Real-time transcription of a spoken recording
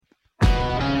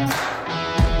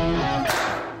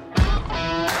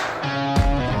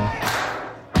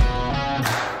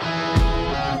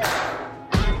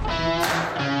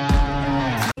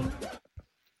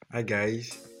Hi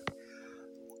guys,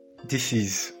 this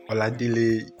is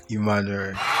Oladile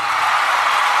Emmanuel.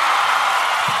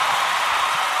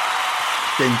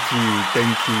 Thank you.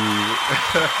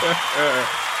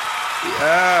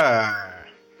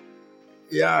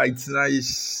 yeah, it's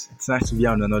nice. It's nice to be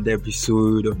on another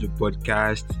episode of the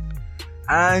podcast,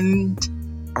 and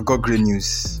I got great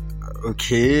news.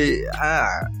 Okay,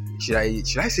 should I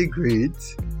say great?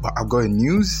 But I've got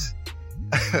news.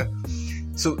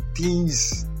 So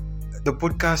the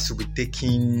podcast will be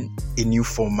taking a new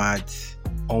format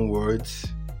onwards,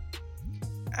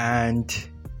 and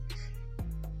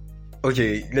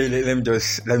okay, let me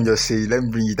just say, let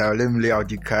me bring it out, let me lay out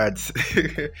the cards.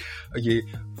 Okay,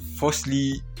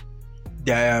 firstly,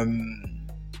 there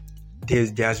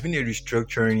has been a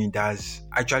restructuring that has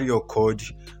actually occurred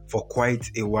for quite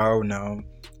a while now,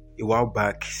 a while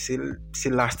back, say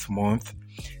last month,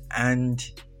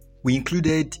 and we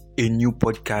included a new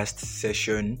podcast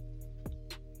session.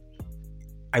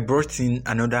 I brought in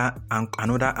another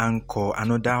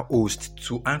host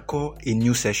to anchor a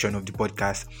new session of the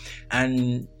podcast,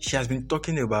 and she has been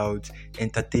talking about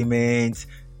entertainment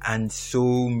and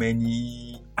so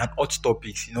many and hot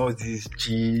topics, these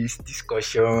gist,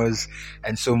 discussions,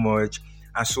 and so much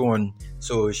and so on.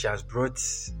 So she has brought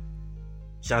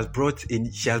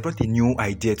a new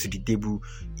idea to the table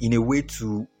in a way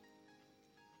to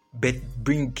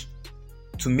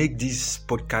make this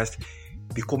podcast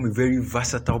become a very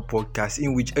versatile podcast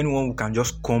in which anyone can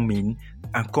just come in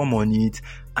and come on it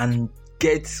and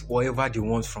get whatever they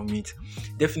want from it.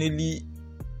 Definitely,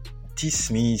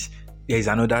 this means there is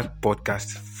another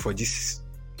podcast for this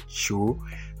show,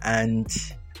 and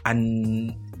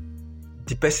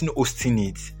the person hosting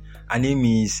it, her name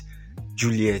is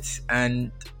Juliet,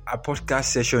 and our podcast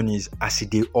session is As a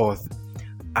Day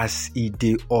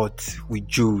Ought with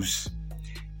Jules.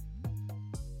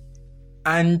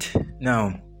 And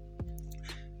now,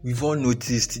 we've all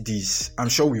noticed this. I'm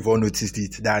sure we've all noticed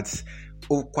it, that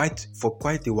for quite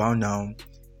a while now,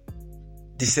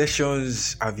 the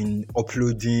sessions I've been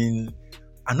uploading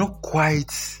are not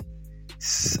quite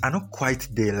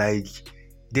there. Like,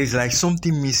 there's like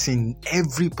something missing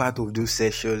every part of those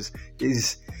sessions.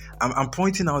 I'm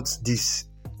pointing out this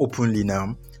openly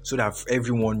now so that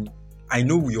everyone, I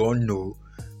know we all know,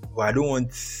 but I don't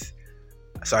want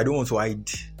to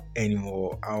hide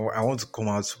anymore. I want to come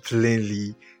out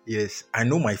plainly. Yes, I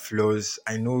know my flaws.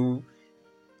 I know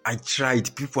I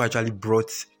tried. People actually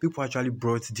brought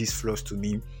these flaws to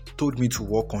me, told me to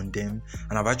work on them,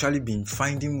 and I've actually been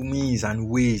finding means and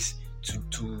ways to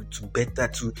better,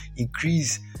 to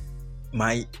increase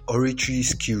my oratory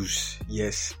skills.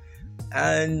 Yes,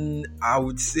 and I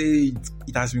would say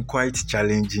it has been quite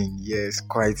challenging. Yes,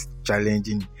 quite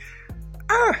challenging.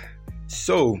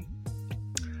 So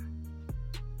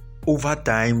over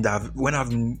time, that when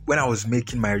I was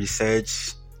making my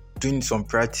research, doing some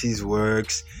practice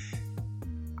works,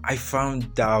 I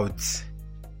found out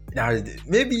that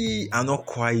maybe I'm not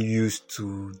quite used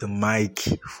to the mic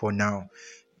for now.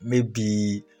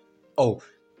 Maybe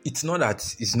it's not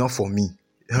that it's not for me.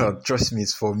 Trust me,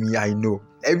 it's for me. I know.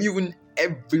 Anyone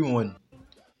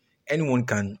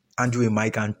can handle a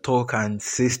mic and talk and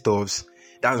say stuff.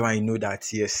 That's why I know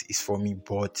that yes, it's for me.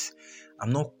 But I'm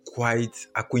not quite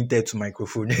acquainted to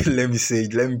microphone. Let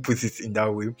me put it in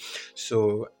that way.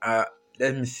 So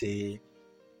let me say,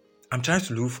 I'm trying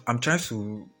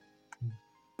to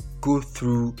go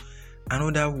through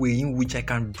another way in which I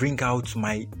can bring out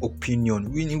my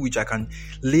opinion, in which I can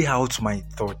lay out my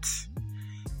thoughts,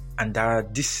 and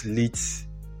this leads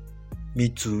me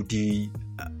to the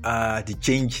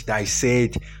change that I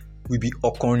said will be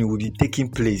taking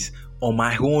place on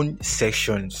my own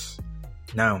sessions.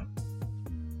 Now,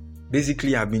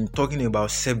 basically, I've been talking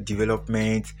about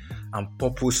self-development and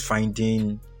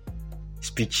purpose-finding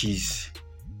speeches.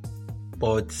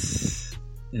 But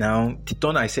now, the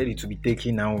turn I said it to be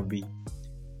taking now will be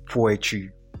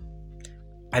poetry.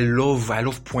 I love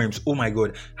poems. Oh my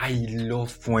God, I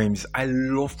love poems. I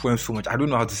love poems so much. I don't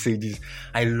know how to say this.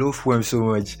 I love poems so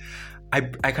much. I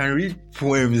can read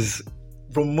poems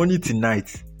from morning to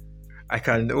night.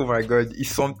 Oh my God,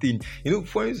 it's something.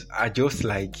 Poems are just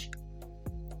like,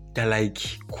 they're like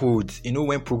codes.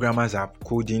 When programmers are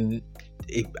coding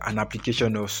an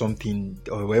application or something,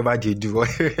 or whatever they do.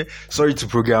 Sorry to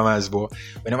programmers, but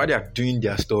whenever they are doing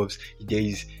their stuff,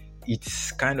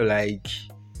 it's kind of like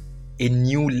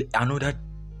another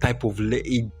type of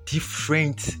a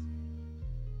different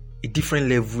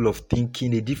level of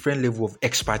thinking, a different level of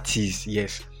expertise.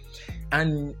 Yes,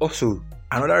 and also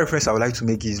another reference I would like to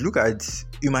make is look at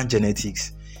human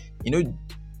genetics.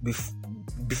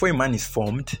 Before a man is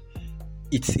formed,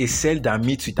 it's a cell that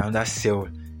meets with another cell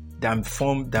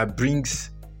that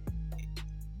brings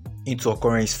into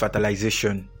occurrence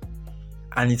fertilization,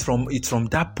 and it's from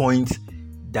that point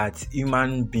that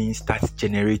human beings start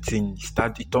generating.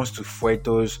 It turns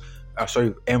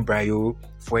to embryo,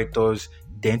 fetus,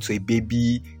 then to a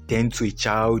baby, then to a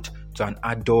child, to an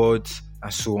adult,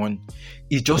 and so on.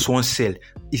 It's just one cell.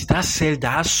 It's that cell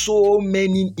that has so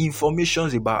many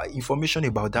information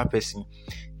about that person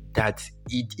that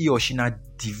he or she now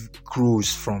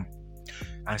grows from.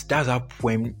 And that's how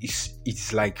poem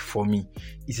it's like for me.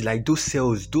 It's like those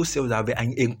cells have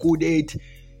encoded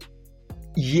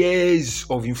years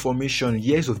of information,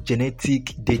 years of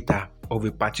genetic data of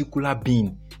a particular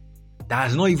being that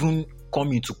has not even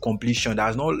come into completion, that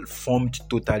has not formed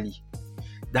totally.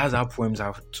 That's how poems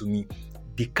are to me.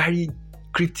 They carry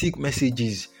cryptic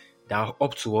messages that are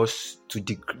up to us to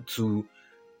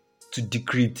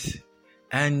decrypt.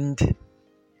 And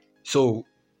so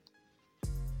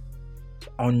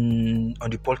on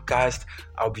the podcast,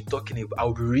 I'll be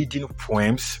reading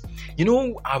poems.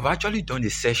 I've actually done a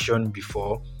session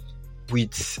before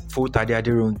with Fotade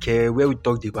Aderonke where we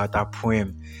talked about a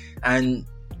poem, and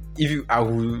I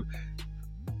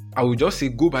will just say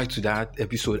go back to that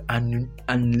episode and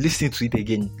listen to it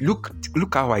again.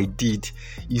 Look how I did.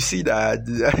 You see that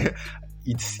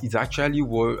it's actually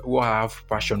what I have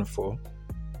passion for.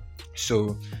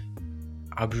 So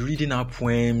I'll be reading our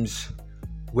poems,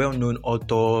 well-known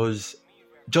authors,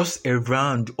 just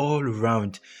all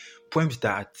around. Poems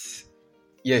that,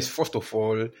 yes, first of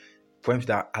all, poems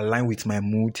that align with my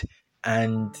mood,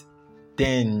 and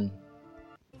then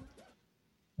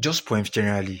just poems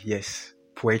generally, yes,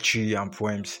 poetry and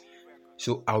poems.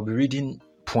 So I'll be reading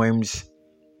poems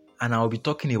and I'll be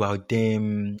talking about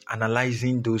them,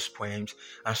 analyzing those poems,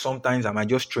 and sometimes I might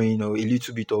just throw in a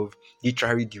little bit of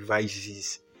literary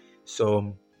devices.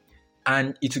 So,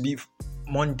 and it will be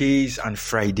Mondays and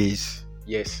Fridays.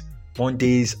 Yes,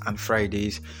 Mondays and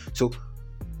Fridays. So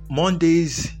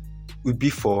Mondays will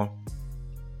be for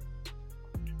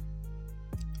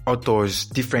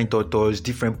different authors,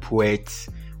 different poets,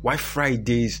 while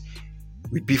Fridays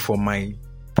will be for my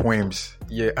poems.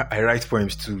 Yeah, I write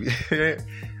poems too.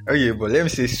 Okay, but let me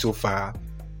say so far,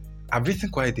 I've written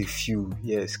quite a few.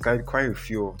 Yes, quite a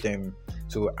few of them.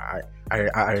 So I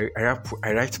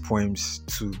write poems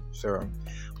too. So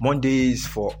Mondays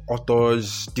for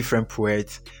authors, different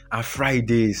poets, and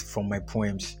Fridays for my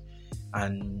poems.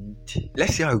 And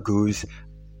let's see how it goes.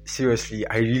 Seriously,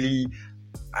 I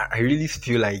really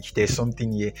feel like there's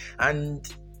something here. And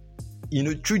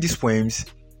through these poems,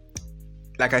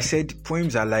 like I said,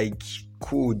 poems are like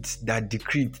codes that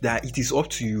decrypt, that it is up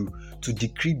to you to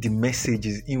decrypt the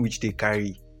messages in which they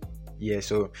carry. Yeah,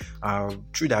 so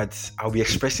through that, I'll be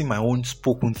expressing my own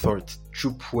spoken thoughts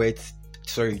through poems.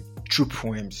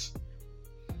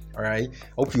 All right,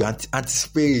 hope you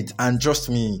anticipate, and trust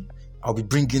me, I'll be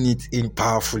bringing it in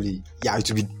powerfully. Yeah, it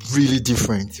will be really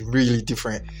different.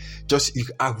 Just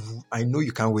I know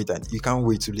you can't wait, and you can't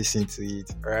wait to listen to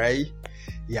it. All right,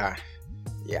 yeah.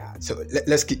 So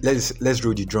let's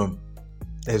roll the drum.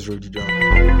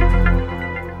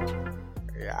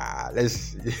 Yeah,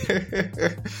 let's.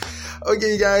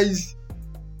 Okay, guys,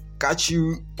 catch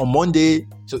you on Monday.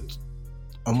 So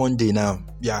on Monday now,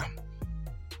 yeah.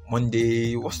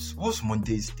 Monday, what's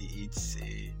Monday's date? It's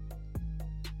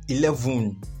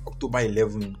 11 October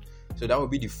 11. So that will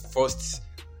be the first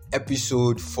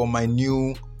episode for my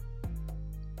new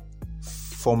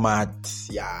format.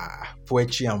 Yeah,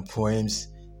 poetry and poems,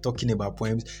 talking about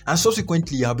poems, and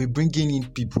subsequently I'll be bringing in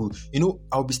people.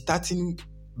 I'll be starting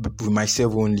with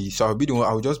myself only, so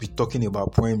I'll just be talking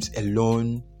about poems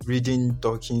alone, reading,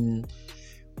 talking.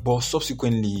 But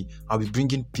subsequently I'll be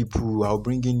bringing people. I'll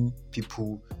bring in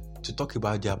people to talk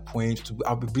about their poems.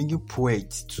 I'll be bringing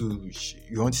poets too.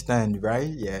 You understand, right?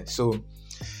 Yeah. So,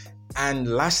 and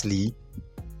lastly,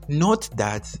 not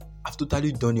that I've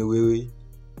totally done away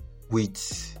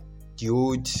with the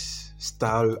old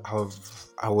style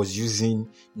I was using.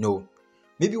 No,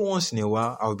 maybe once in a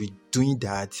while I'll be doing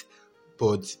that,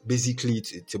 but basically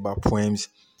it's about poems.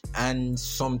 And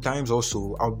sometimes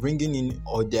also I'll bringing in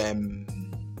other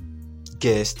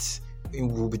guests.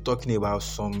 We'll be talking about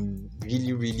some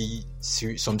really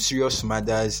some serious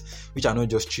matters which are not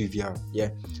just trivial.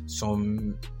 Yeah,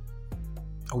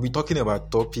 I'll be talking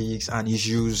about topics and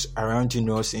issues around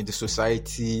us in the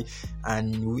society,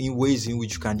 and in ways in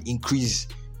which you can increase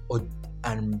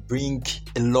and bring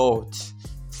a lot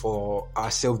for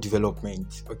our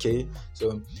self-development. Okay,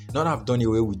 so not I've done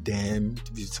away with them.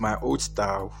 It's my old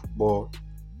style, but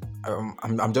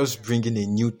I'm just bringing a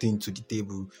new thing to the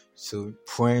table. So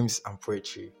poems and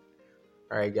poetry.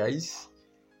 All right, guys.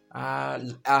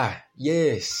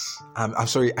 Yes. I'm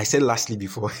sorry. I said lastly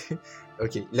before.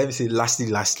 Okay, let me say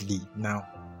lastly now.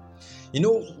 You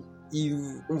know,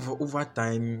 if over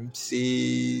time,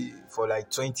 say for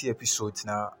like 20 episodes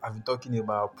now, I've been talking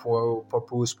about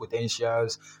purpose,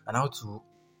 potentials, and how to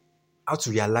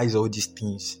realize all these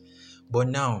things. But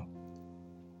now,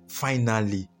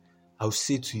 finally, I'll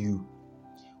say to you,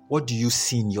 what do you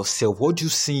see in yourself? What do you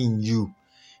see in you?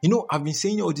 I've been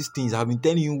saying all these things. I've been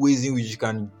telling you ways in which you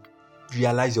can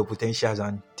realize your potentials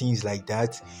and things like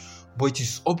that. But it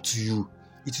is up to you.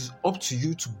 It is up to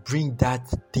you to bring that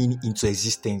thing into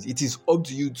existence. It is up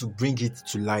to you to bring it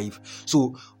to life.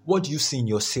 So, what do you see in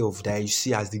yourself that you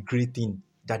see as the great thing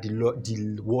that the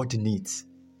world needs?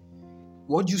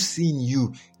 What do you see in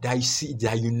you that you see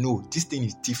that this thing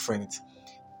is different?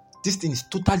 This thing is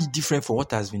totally different from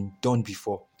what has been done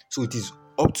before. So it is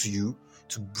up to you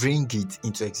to bring it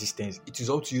into existence. It is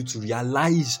up to you to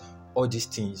realize all these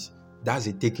things. That's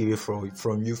a takeaway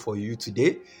from you for you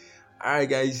today. All right,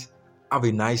 guys, have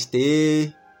a nice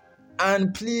day.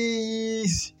 And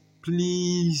please,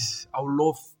 I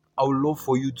would love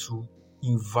for you to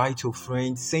invite your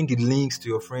friends, send the links to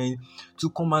your friends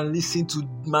to come and listen to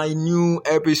my new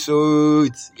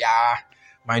episodes. Yeah,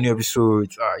 my new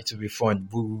episodes. It will be fun.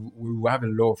 We will have a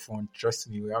lot of fun. Trust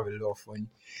me, we have a lot of fun.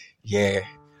 Yeah.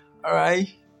 All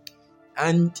right.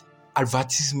 And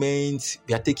advertisements.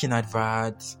 We are taking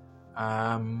adverts.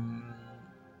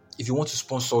 If you want to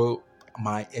sponsor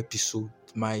my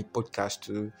podcast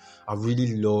too, I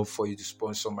really love for you to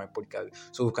sponsor my podcast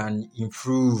so we can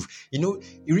improve. The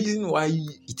reason why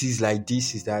it is like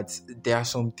this is that there are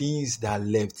some things that are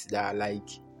left that are like,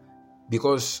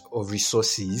 because of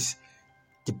resources,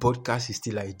 the podcast is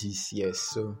still like this. Yes,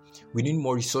 so we need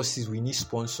more resources, we need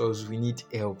sponsors, we need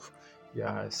help.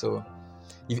 Yeah, so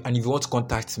if you want to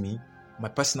contact me, my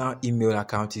personal email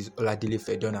account is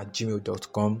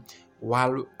oladelefedon@gmail.com,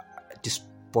 while this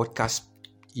podcast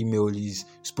email is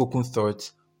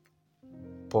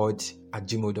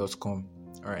spokenthoughtpod@gmail.com.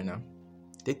 All right, now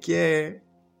take care.